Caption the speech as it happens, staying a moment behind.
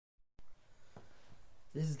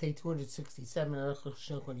This is day 267 of Aruch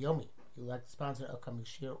Shulchan Yomi. If you'd like to sponsor an upcoming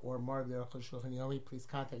shir or more of the Aruch Shulchan Yomi, please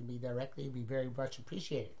contact me directly. It would be very much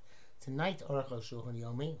appreciated. Tonight, Aruch Shulchan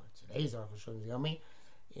Yomi, or today's Aruch Shulchan Yomi,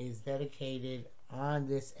 is dedicated on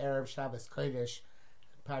this Erev Shabbos Kodesh,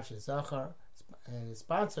 Parsha Zachar, and is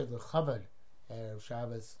sponsored the Chabad Erev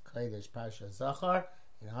Shabbos Kodesh Parsha Zachar,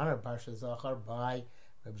 in honor of Parsha Zachar by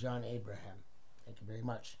Reb John Abraham. Thank you very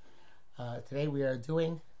much. Today we are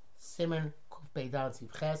doing Siman Kuf Pei Dal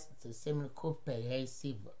Siv Ches. It's a Siman Kuf Pei Hey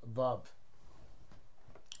Siv Vav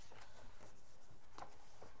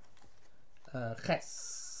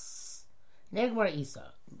Ches. Negmar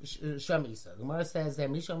Isa Sham Isa. The Gemara says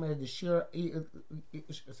that Mishomer the Shir.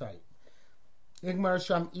 Sorry, Negmar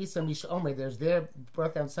Sham Isa Mishomer. There's there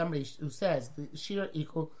brought down somebody who says the Shir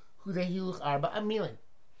equal Hudei Hiluch Arba Amilin.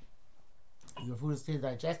 Your food is still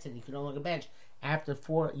digested. You can no longer bench after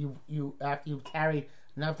you've carried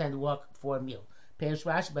enough time to walk for a meal. Perish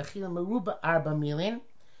Rashi Bechila Meruba Arba Milin.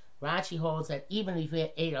 Rashi holds that even if you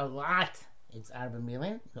ate a lot, it's Arba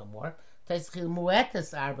Milin, no more. Taischil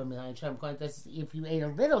Muetas Arba Milin. If you ate a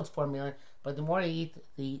little, it's 4 million, but the more you eat,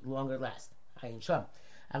 the longer it lasts. Ayin Sham.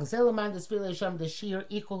 Achzelaman Desfile Sham the Shir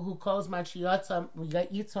equal who calls Machiyatzam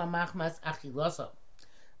Yitzma Machmas Achilasa.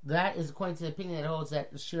 That is according to the opinion that holds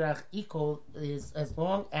that shirach equal is as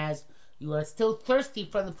long as you are still thirsty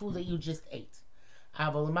from the food that you just ate. But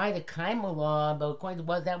according to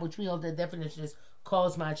what that which we hold, the definition is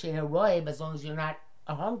calls manchena roib, as long as you're not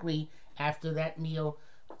hungry after that meal.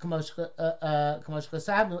 Evidence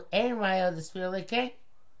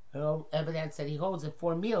that he holds that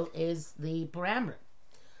for meal is the parameter.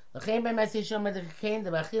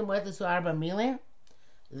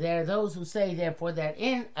 There are those who say, therefore, that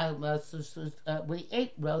in we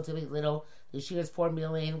ate relatively little. The shir is 4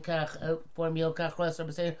 million kach, 4 meal kach rosa.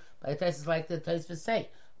 But the taste is like the taste for say.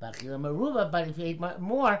 But if you ate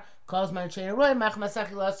more, calls man roy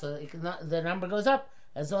machmasachilasa. The number goes up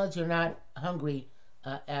as long as you're not hungry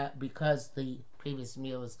because the previous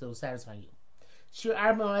meal is still satisfying you. Shir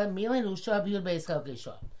arba million ushab yud beis chelkei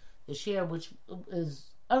shah. The shir which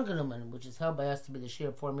is ungenumen, which is held by us to be the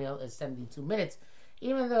shir 4 meal, is 72 minutes.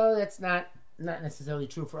 Even though that's not necessarily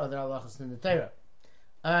true for other halachos in the Torah.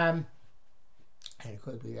 And it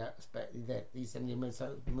could be that these 70 minutes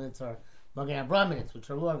are Magen Avraham minutes, which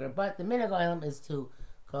are longer. But the minhag olam is to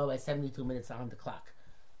go by 72 minutes on the clock.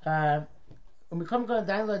 When we come down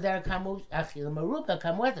to the Maruba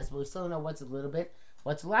Kamwetas, but we still don't know what's a little bit,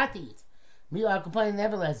 what's a lot to eat.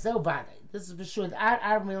 Nevertheless, this is for sure.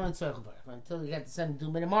 Until you get the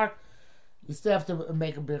 72-minute mark, you still have to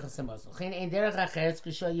make a birchas hamazon.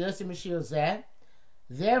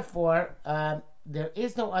 Therefore, there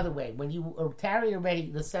is no other way. When you are tarried already,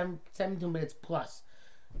 the 72 minutes plus,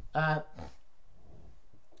 but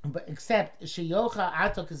except sheyocha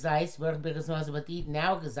ato kazais birchas hamazon, but eat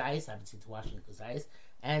now kazais. I haven't seen to washing kazais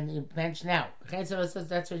and bench now. Chen says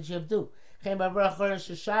that's what you have to do. Chen by bracha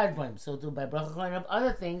shashad so do by bracha of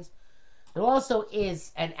other things. There also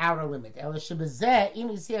is an outer limit. Oh,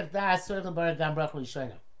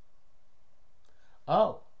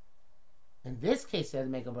 in this case, they have to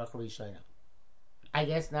make a bracha rishona. I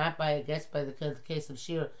guess not. By the case of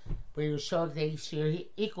shir, where you show that shir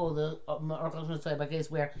equal the by case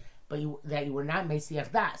where, that you were not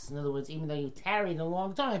meisiach das. In other words, even though you tarried a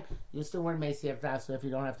long time, you still weren't meisiach das. So if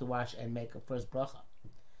you don't have to wash and make a first bracha.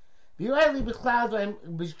 He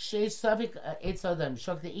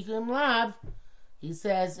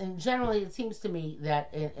says, and generally it seems to me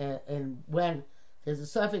that when there's a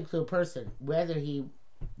suffix to a person, whether he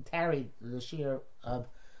tarried the shear of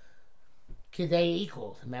kidei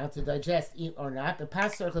equal amount to digest or not, the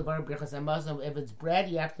pastor if it's bread,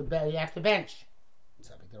 you have to bench.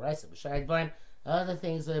 Suffix the rice, other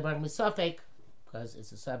things are suffix because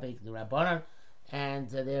it's a suffix the rabbanon, and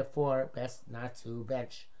therefore best not to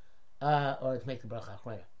bench. Or to make the bracha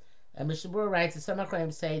achrona. And Mishnah Berurah writes that some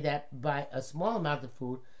achrayim say that by a small amount of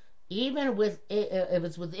food, even if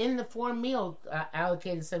it's within the 4 meals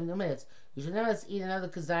allocated 70 minutes, you should never eat another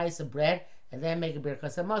kazayis of bread and then make a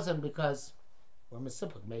birkas hamazon because we're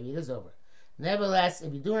mesupuk, maybe it is over. Nevertheless,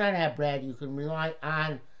 if you do not have bread, you can rely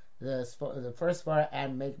on the first svara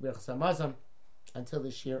and make birkas hamazon until the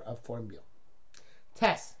shear of 4 meal.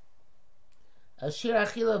 Test. The shear which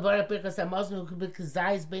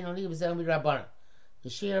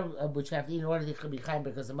have to eat in order to be chayim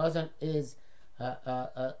because hamazon is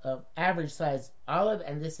average size olive,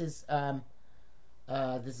 and this is to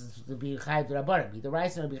be chayim the rabbanon. Be the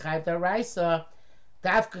rice and be chayim the rice. Dafka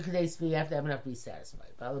kadei you have to have enough to be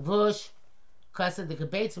satisfied. But levush Kasa the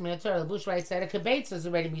Kabates from the Torah, the Bush writes that a Kabates is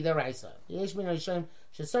already be the Raisa. The Ishmael Rishon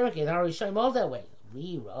Shasarki, and our Rishon all that way.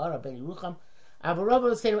 we Ra'ara ben Yerucham.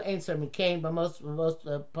 Avarova say to answer McCain, but most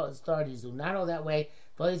authorities do not know that way.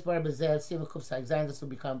 This will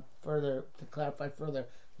become further to clarify further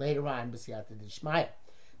later on. B'siyata d'shmaya.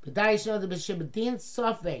 B'day know the b'shibedin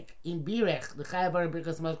sofek in birech the chayavar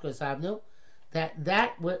birkas moskos havnu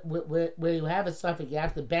that where you have a suffix you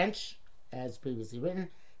have to bench as previously written.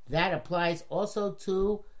 That applies also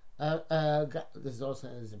to this is also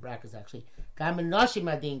in the brackets actually.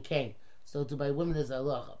 Gamenoshim adin came. So to by women is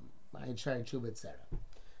aloha. My Shari Chuba, etc.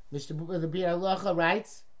 Mr. The Bir Aloha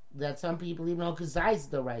writes that some people even know Kazai's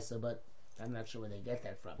the Raisa, but I'm not sure where they get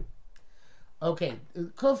that from. Okay,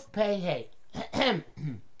 Kuf Pei Hey. Dine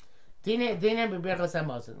Birchas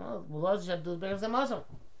HaMosen. Well, we'll also have to do Birchas HaMosen.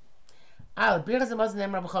 Birchas HaMosen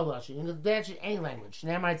Nemar B'cholosh. You can dance in any language.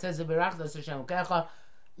 Nemar, it says, Birachas Hashem Kecha,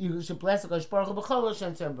 you should bless the Kosh Baruch Hu B'cholosh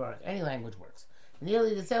and Tzem Baruch. Any language works.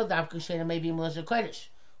 Nearly the sale Dav Kushena may be Militia Kodesh.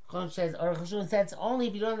 Says, or Chashun says only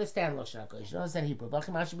if you don't understand Lashon HaKodesh, you don't understand Hebrew.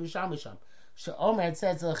 Omer, it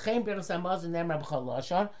says,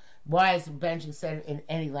 why is benching said in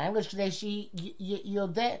any language? Today she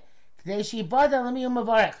bada lemi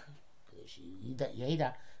umavarech.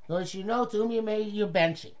 Today she know to whom you're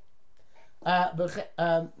benching.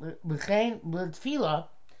 B'chein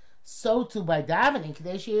so too by davening.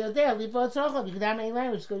 Today she yodeh livot tzrochov. You can have any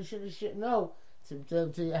language because you should know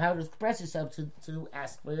to how to express yourself to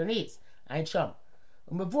ask for your needs. Ein shom.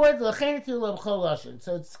 So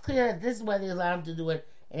it's clear that this is why they allow him to do it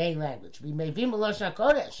in any language. We may be Lashon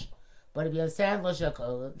HaKodesh, but if you understand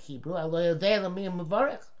Lashon Hebrew,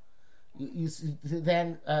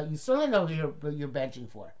 then you certainly know who you're benching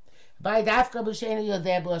for.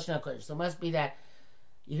 So it must be that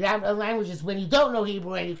you have other languages when you don't know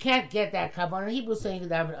Hebrew and you can't get that kavanah in Hebrew, so you can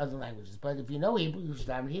have it in other languages. But if you know Hebrew, you should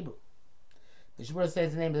have it in Hebrew. The Shemur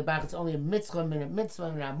says the name of the Bach, it's only a mitzvah min a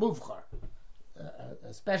muvchar.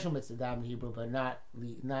 A special mitzvah in Hebrew, but not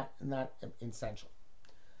essential.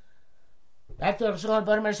 Back to Rosh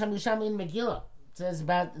Hashanah in Megillah. It says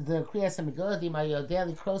about the Kriyas Megillah, the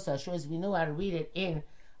Mayodeli Krosa Ashuris. We knew how to read it in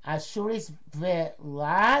Ashuris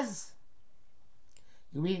Velaz.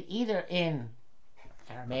 You read it either in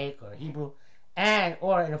Aramaic or Hebrew,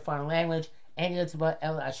 or in a foreign language. And Yotzba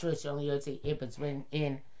El Ashuris, you only Yotze if it's written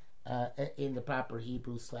in the proper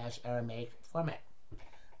Hebrew / Aramaic format.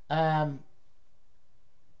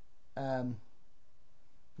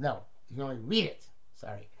 No, you can only read it.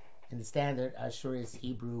 Sorry, in the standard Ashuris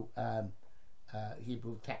Hebrew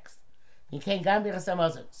Hebrew text. You can't gam birchas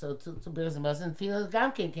hamazon. So to birchas hamazon, feel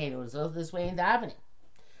gam can't also this way in the davening.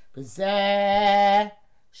 But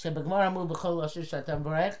shebegmar amu b'chol asher shatam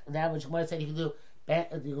barech. That which Gemara said you can do.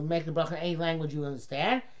 You can make the bracha in any language you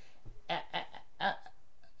understand. Ain't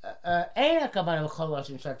a kavanah b'chol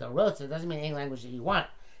asher shatam rotz. It doesn't mean any language that you want.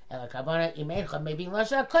 Maybe in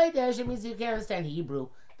Lashon HaKodesh, it means you can't understand Hebrew.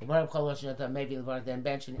 The word of maybe the word then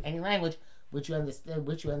bench in any language which you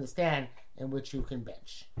understand and which you can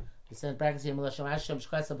bench. It says brackets here Lashon Hashem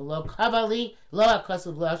shkasa below kavali lo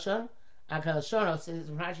akasu Lashon akal shono.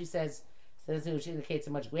 Rashi says which indicates a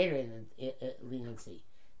much greater leniency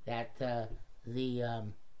that that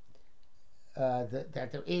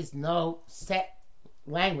there is no set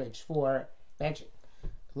language for benching.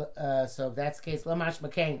 So if that's the case, Lamash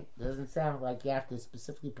McCain doesn't sound like you have to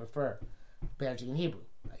specifically prefer benching in Hebrew.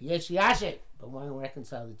 Yesh Yashe, but one can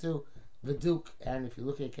reconcile the two, Viduk, and if you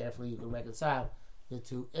look at it carefully, you can reconcile the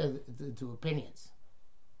two opinions.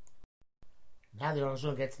 Now the Rosh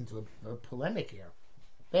gets into a polemic here.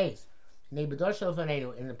 Base, in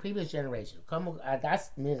the previous generation, a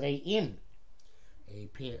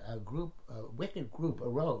wicked group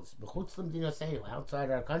arose outside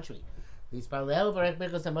our country.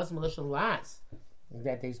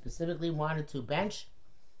 That they specifically wanted to bench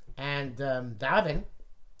and daven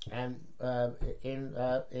and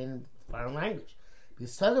in foreign language. They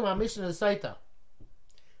based on Mishnah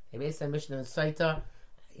and Saita.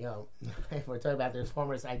 You know, if we're talking about the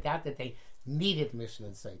reformers, I doubt that they needed Mishnah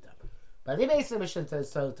and Saita. But they based on Mishnah and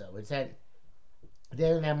Saita, which said they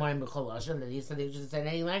didn't have mind b'chol and he said they could just say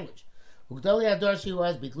any language. Ugdoli Ador she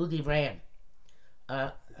was Biklu Divrayim.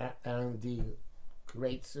 And the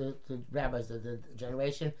great the rabbis of the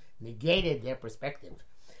generation negated their perspective.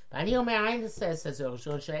 These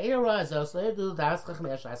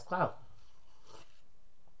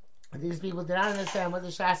people did not understand what the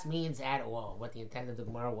Shas means at all, what the intent of the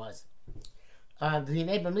Gemara was.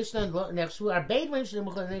 The Mishnah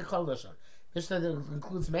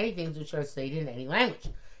includes many things which are stated in any language.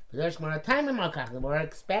 The Gemara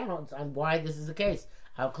expounds on why this is the case.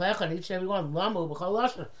 Each and every one.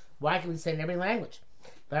 Why can we say in every language?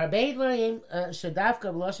 Barbei Dvarim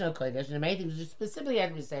Shadavka B'Lashon HaKodesh, and the main things specifically had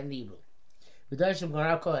to be said in Hebrew. V'Doshim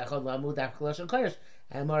Gemara Kol Echad Lamu Davka B'Lashon HaKodesh,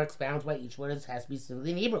 and more expounds why each word has to be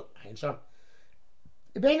specifically in Hebrew. Ein Shom.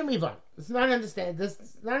 Beinu Mivan. It's not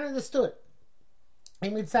understood.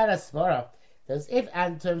 In Mitzad HaSvara, there's if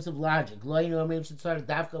in terms of logic, Lo Yinu Omrim Shetzarech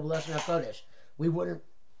Davka B'Lashon HaKodesh, we wouldn't.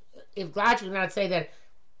 If logic would not say that,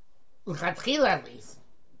 l'chatchila at least,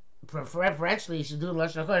 preferentially you should do in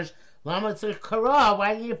Lashon HaKodesh. Lama tzarich kara.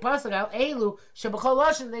 Why do you need a pasuk out elu shebachol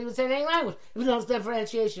lashon? They would say in any language. Even though it's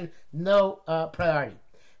differentiation, no priority.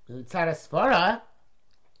 Mitzad HaSvara,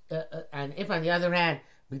 and if on the other hand,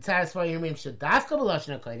 Mitzad HaSvara you mean shadavka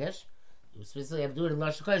b'Lashon HaKodesh, you specifically have to do it in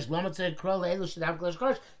Lashon HaKodesh. Lama tzarich kara elu shadavka b'Lashon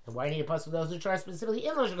HaKodesh. Then why do you need a pasuk those which are specifically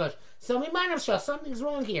in Lashon HaKodesh? So we might have something's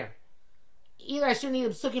wrong here. Either I shouldn't need a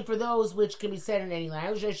psukim for those which can be said in any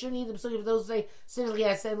language, or I shouldn't need a psukim for those who say specifically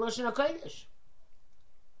I said Lashon HaKodesh.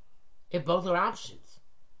 If both are options.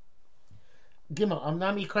 Gimel,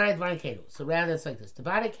 Amnam Yikar Dvarim Kedu. So rather it's like this.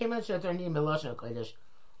 Tavada came out Shatar Nim Lashon HaKodesh.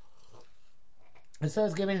 And so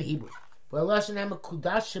it's given in Hebrew. But Lashon Ham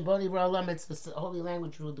Kudash Shaboni Ra'olam, it's the holy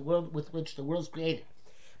language with the world with which the world is created.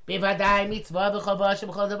 Bevadai mitzvah b'chavash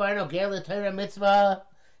b'chol davar nogel Torah mitzvah.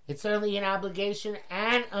 It's certainly an obligation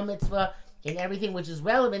and a mitzvah in everything which is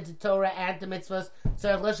relevant to Torah and to mitzvahs.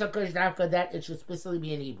 So Lashon HaKodesh Davka, that it should specifically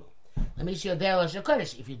be in Hebrew. If you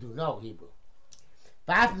do know Hebrew.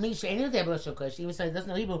 Even so he doesn't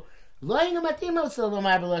know Hebrew, we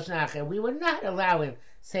would not allow him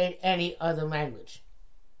say any other language.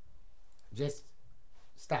 Just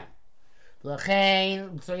stop. That's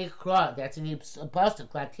in the apostle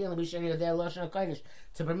to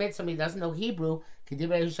permit somebody who doesn't know Hebrew, like the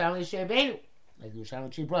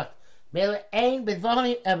Yerushalmi brought.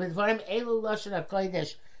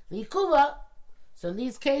 So in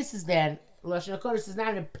these cases, then, Lashon HaKodesh is not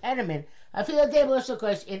an impediment. I feel like Lashon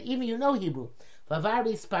HaKodesh, and even you know Hebrew,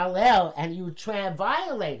 and you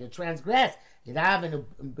transgress, you daven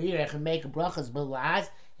and make brachas belaz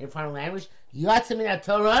in foreign language. Yotzim in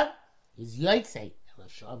Torah is yotzei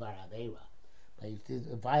l'shavar aveira, but you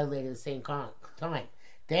violated at the same time.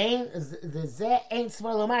 Then the zeh ain't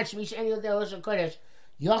svar lomar shemish any of the Lashon HaKodesh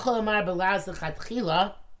yochel lomar belaz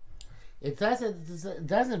l'chatchila. It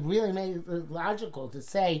doesn't really make it logical to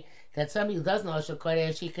say that somebody who doesn't know Lashon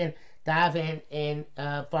HaKodesh, he can daven in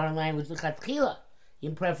foreign language l'chatchila,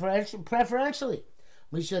 in preferentially.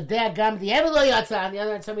 We should there gam the Eved lo yatsa. On the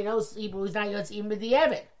other hand, somebody knows Hebrew is not yatsa even with the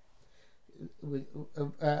Eved.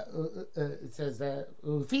 It says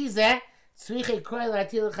ufize tzrichei kroi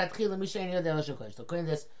latil l'chatchila mishayni yodei Lashon HaKodesh. So according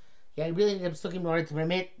to this, you really need a psukim in order to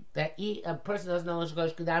permit that a person who doesn't know Lashon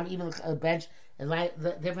HaKodesh could daven even a bench in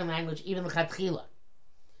the different language, even l'chatchila.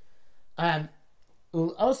 Also,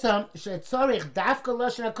 shetzorich dafka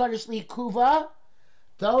Lashon HaKodesh likuva.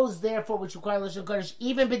 Those therefore which require Lashon HaKodesh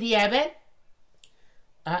even b'di'evet.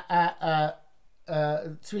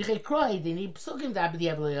 Tzrichei kroi, they need psukim that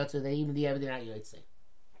b'di'evet lo yotze. They even b'di'evet they're not yotze.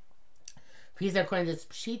 Because according to this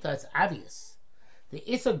pshita, it's obvious. The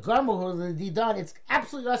Issa Garmu the Didan, it's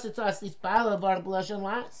absolutely us to us these Ba'al of our Lashon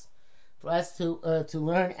Las. For us to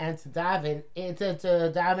learn and to daven,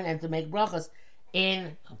 to daven and to make brachas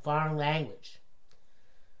in a foreign language.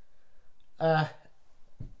 And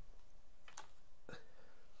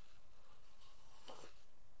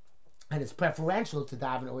it's preferential to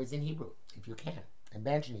daven always in Hebrew, if you can, and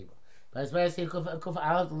bench in Hebrew. But as well as the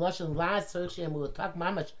Lashon Las, we'll talk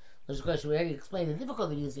mamash. We already explained the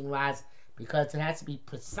difficulty of using Las because it has to be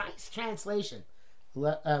precise translation.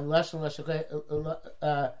 We'll talk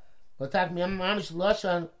mamash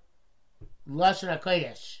Lashon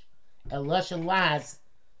HaKodesh and Lashon Las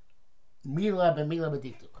Mila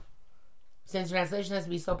b'Diktuk. Since translation has to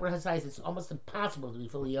be so precise, it's almost impossible to be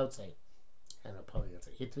fully yotzei. I don't know, probably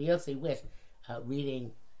yotzei. It's yotzei with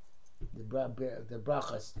reading the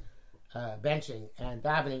brachas, benching and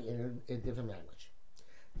davening in a different language.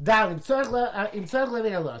 Davening in tzarich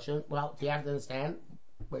living a lashon. Well, do you have to understand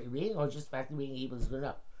what you're reading, or just the fact that reading Hebrew is good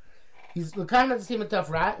enough? He's looking at the same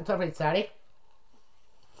Tafrat Tzadik.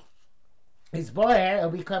 His boy, it'll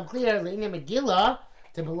become clear in the Megillah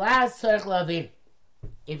to belaz tzarich lavin.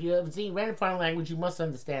 If you have seen read in foreign language, you must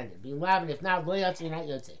understand it. Being lavin, if not, lo yotze, not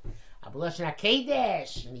yotze. Abalashon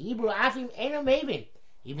HaKodesh in Hebrew, afim eno mavin.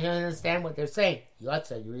 Even if you don't understand what they're saying,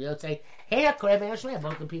 yotze, you yotze. Hey, akoreb and ashmei.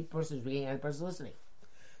 Both the person reading and the person listening.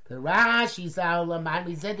 The Rashi zal lamad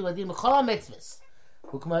mizedu adim chol mitzvahs.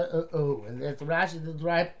 And the Rashi the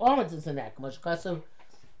derive all mitzvahs in that. K'mosh kasav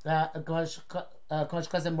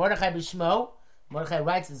Mordechai b'shmo. Mordechai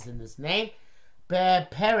writes this in this name.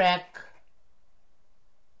 Beperek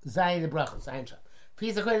Zayin the brachos. Zayin sham.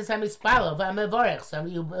 Piece of kodesh hamispalo v'amevorech.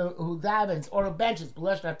 Somebody who davens or who benches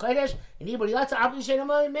b'lashon hakodesh in Hebrew yotza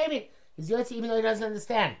avli maybe he's yotza even though he doesn't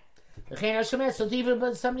understand. So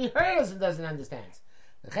even somebody hears and doesn't understand.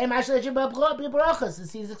 It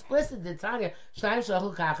seems explicit that Tanya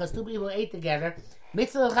two people ate together.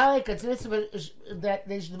 That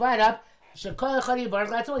they should divide up. Everyone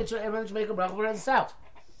should make a bracha for himself.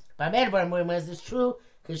 Is this true?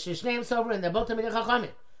 Because Shishneim over and they're both Tamid Chachamim.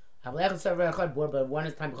 But one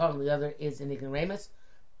is Tamid Chacham, the other is an ignoramus.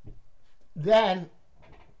 Then,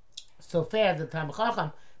 so fair the Tamid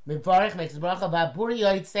Chacham Mivarech makes the bracha V'abur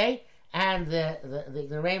Yotzei, and the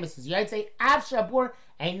ignoramus is Yotzei. Av Shabur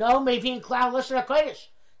ain't no Mevin Klal Lashon HaKodesh,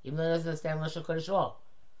 even though he doesn't understand Lashon HaKodesh at all.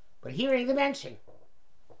 But hearing the mention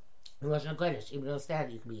Lashon HaKodesh, even though understand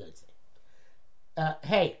it, you can be Yotzei.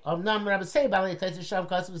 Hey, Omnam Rabbi say Bali Taitzah Shav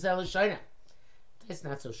Kasu V'Zel Shoina. It's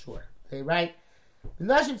not so sure. They write. It's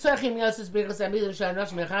not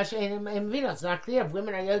clear if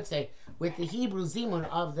women are Yotzei with the Hebrew zimun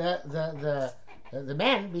of the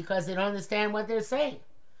men because they don't understand what they're saying.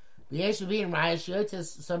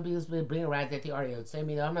 Some people bring right that they are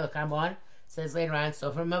Yotzei. Says later on,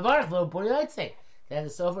 Sofer Mavarch Bor Yotzei. That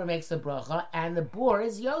the Sofer makes the bracha and the Bor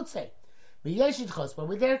is Yotzei. But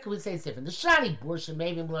with there we say it's different. The Shani Bor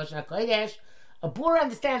Shemevim Lashon HaKodesh. A Bor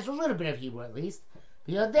understands a little bit of Hebrew at least.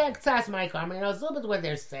 He knows a little bit what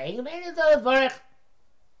they're saying.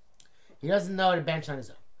 He doesn't know how to bench on his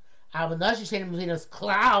own. But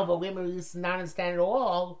women who used to not understand at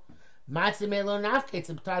all, it's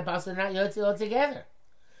possible not Yotzi altogether.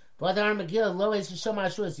 But the Megillah, lo is Shema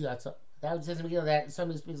Ashur Yotzi. That says in Megillah that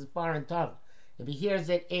somebody speaks a foreign tongue. If he hears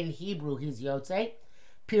it in Hebrew, he's Yotzi.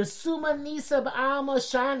 Pirsuma Nisa B'al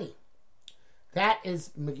Moshani. That is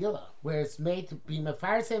Megillah, where it's made to be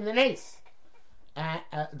Mefarsim the Nace.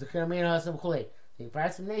 The Kiramin Hasam Chulei. The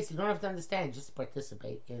Mefarsim the Nace, you don't have to understand, just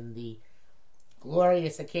participate in the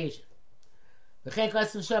glorious occasion. I don't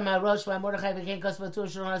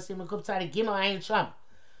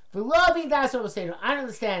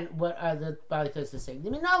understand what the Bali Tosa is saying. We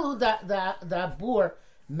know who the boor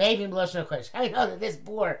made him Lashon HaKodesh. I know that this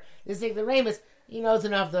boor, this ignoramus, he knows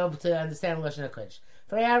enough to understand Lashon HaKodesh.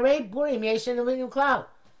 For Yarei Burim Yeshen and William Cloud.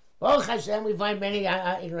 Baruch Hashem, we find many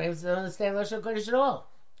ignoramuses that don't understand Lashon HaKodesh at all.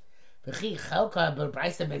 V'chi Chelka, but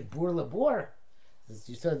Bryce made boor labor.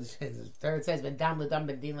 You saw the third says ben dam ledam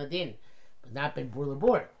ben din ledin, but not ben boor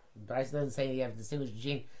labor. Bryce doesn't say you have to distinguish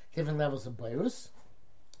between different levels of boirus.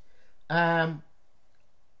 V'mesas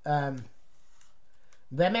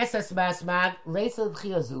basmag leisel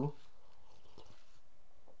chiyazu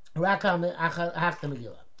rakam hachta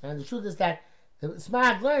megillah. And the truth is that the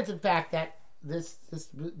Smag learns, in fact, that this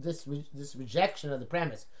rejection of the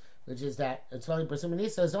premise, which is that it's only Persuma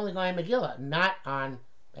Nisa, is only going on Megillah, not on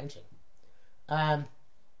benching. Gam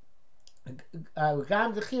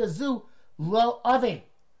Dechia Zu Lo Oven,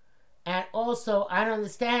 and also I don't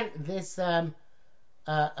understand this this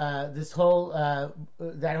whole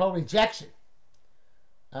that whole rejection.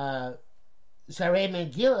 Sharei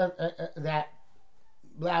Megillah that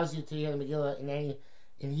allows you to hear the Megillah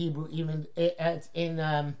in Hebrew, even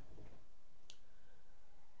in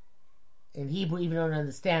Hebrew, even don't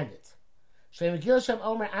understand it. We don't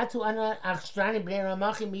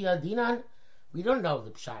know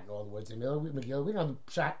the pshat in all the words in Megillah. We know the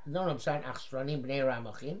pshat. Don't know pshat achshranim bnei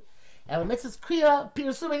ramachim. And the mitzvah is kriya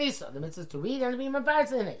pirsum enisa. The mitzvah is to read and to be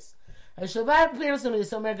mefarz in this. And shavar pirsum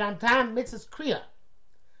enisa omer gam tam mitzvah is kriya.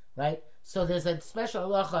 Right. So there's a special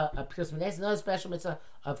halacha of pirsum enisa, another special mitzvah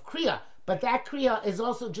of kriya. But that kriya is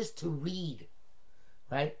also just to read,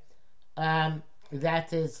 right?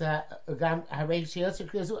 That is gam harei sheyotzer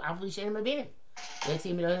kriya zu avli she'enim mavinim. They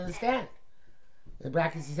seem to understand. In the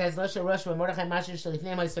brackets he says Loshe Rosh Mordechai Masher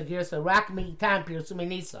Shalifnei Ma'asagir so rak mitam pirsum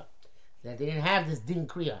enisa, that they didn't have this din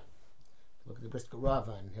kriya. Look at the Brisker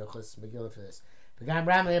Rava and Hilchos Megillah for this. The Gam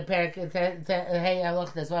Ram in the Perik hey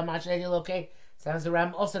look that's why Masher okay. Sounds the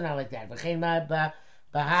Ram also not like that. Bahagva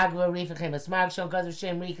Rifachem Asmag Shom Kazav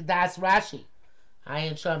Shem Rik Das Rashi.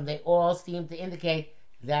 Ayin Shom, they all seem to indicate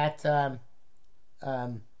that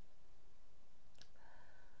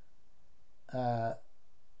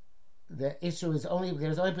the issue is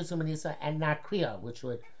there's only Persuma Nisa and not Kriya, which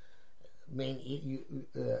would mean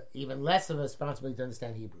even less of a responsibility to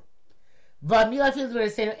understand Hebrew.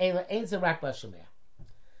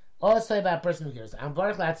 Also about a person who hears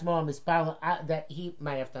that he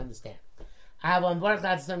might have to understand.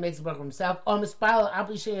 Makes a bracha for himself, or he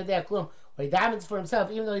damens for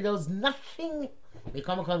himself, even though he knows nothing.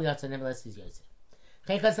 Nevertheless, he's Yosef.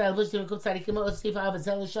 That's the person who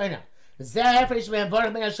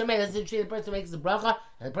makes the bracha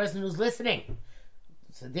and the person who's listening.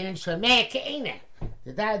 So then Shemei Ke'ena.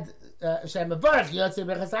 That Shem Avarach Yotze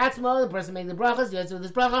Brachas Atzmo, the person making the brachas, Yotze with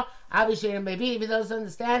his bracha, Abishem maybe, if he doesn't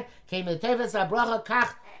understand, came to Tefes HaBracha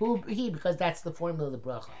Kach Hu He, because that's the formula of the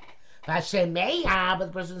bracha. Shemei but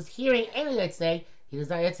the person is hearing any let's say, he does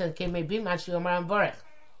not yet say, came maybe, Mashi Omar Avarach.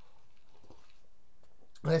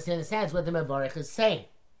 Let's understand what the Avarach is saying.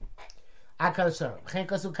 Akal Sharab,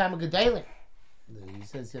 Chenkasu Kama Gedalim. He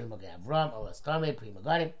says here, Avram, Olaskame, Prima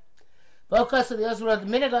Gadim. Focus on the other word.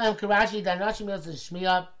 Minagam Karashi, Danashim Yos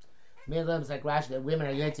Shmiya. Minagam is like Rashi, that women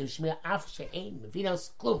are yet to Shmiya, Af She'ain,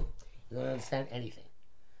 Mevinos, Klum. You don't understand anything.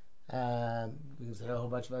 Because there are a whole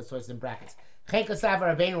bunch of other sources in brackets. Chenka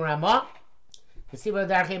Savar Rabbeinu Ramah. Besiva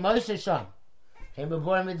Darchei Moshe Shom. Chem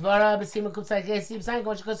Bebor Midvara, Besima Kupsai Gesib Sain,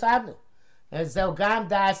 Kosh Kosabnu. And so Gam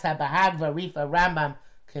Das Habahag Varifa Rambam,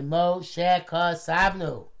 Kemo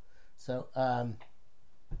Shekosabnu. So,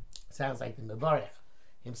 sounds like the Mevorech.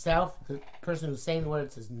 Himself, the person who's saying the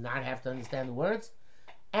words, does not have to understand the words.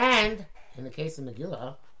 And, in the case of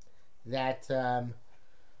Megillah, that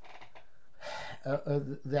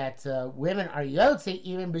women are yotze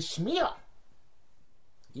even b'shmiya,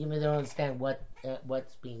 even if they don't understand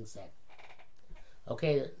what's being said.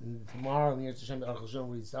 Okay, tomorrow, Mir Hashem, we'll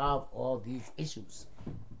resolve all these issues.